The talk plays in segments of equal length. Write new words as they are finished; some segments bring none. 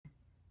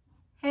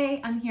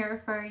Hey, I'm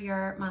here for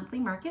your monthly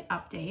market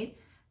update.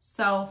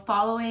 So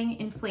following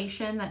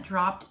inflation that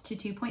dropped to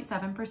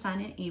 2.7%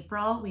 in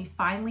April, we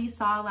finally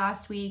saw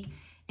last week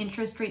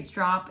interest rates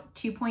drop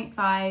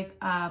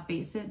 2.5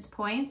 basis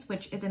points,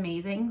 which is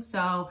amazing.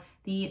 So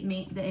the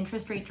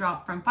interest rate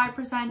dropped from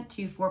 5%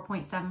 to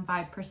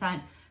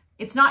 4.75%.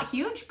 It's not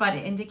huge, but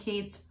it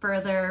indicates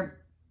further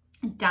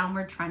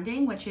downward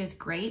trending, which is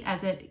great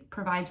as it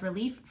provides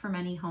relief for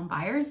many home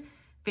buyers.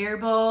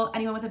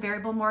 Anyone with a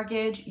variable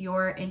mortgage,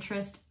 your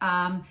interest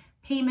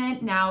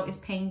payment now is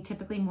paying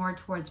typically more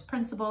towards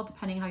principal,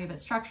 depending how you have it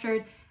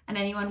structured. And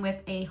anyone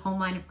with a home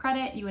line of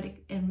credit, you would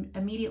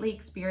immediately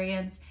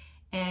experience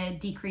a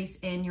decrease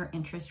in your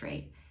interest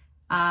rate.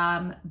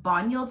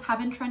 Bond yields have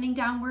been trending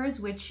downwards,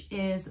 which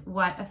is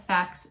what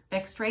affects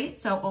fixed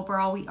rates. So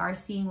overall, we are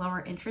seeing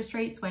lower interest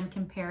rates when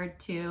compared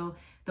to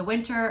the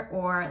winter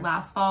or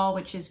last fall,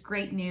 which is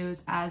great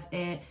news as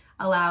it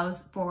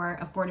allows for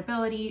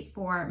affordability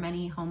for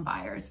many home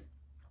buyers.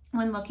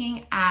 When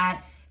looking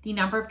at the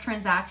number of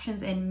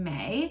transactions in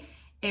May,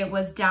 it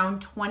was down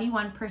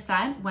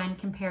 21% when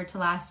compared to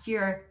last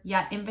year,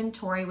 yet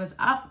inventory was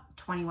up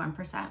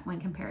 21%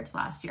 when compared to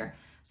last year.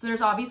 So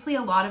there's obviously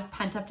a lot of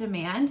pent-up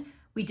demand.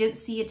 We didn't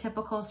see a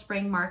typical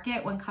spring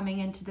market when coming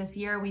into this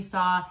year. We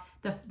saw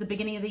the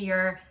beginning of the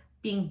year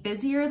being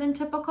busier than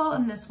typical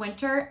in this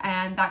winter,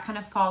 and that kind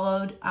of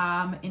followed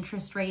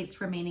interest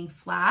rates remaining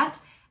flat.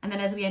 And then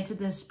as we entered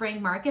the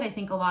spring market, I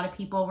think a lot of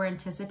people were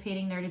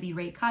anticipating there to be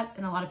rate cuts,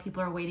 and a lot of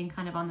people are waiting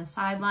kind of on the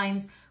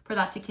sidelines for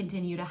that to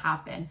continue to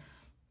happen.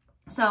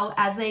 So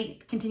as they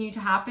continue to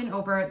happen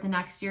over the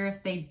next year,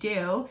 if they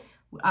do,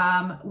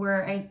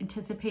 we're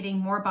anticipating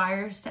more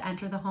buyers to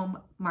enter the home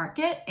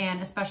market,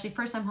 and especially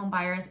first-time home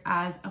buyers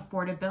as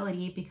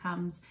affordability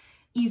becomes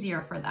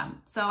easier for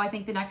them. So I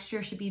think the next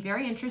year should be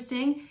very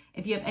interesting.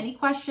 If you have any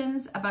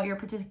questions about your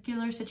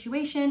particular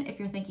situation, if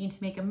you're thinking to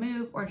make a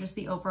move or just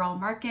the overall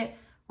market,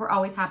 we're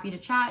always happy to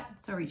chat,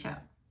 so reach out.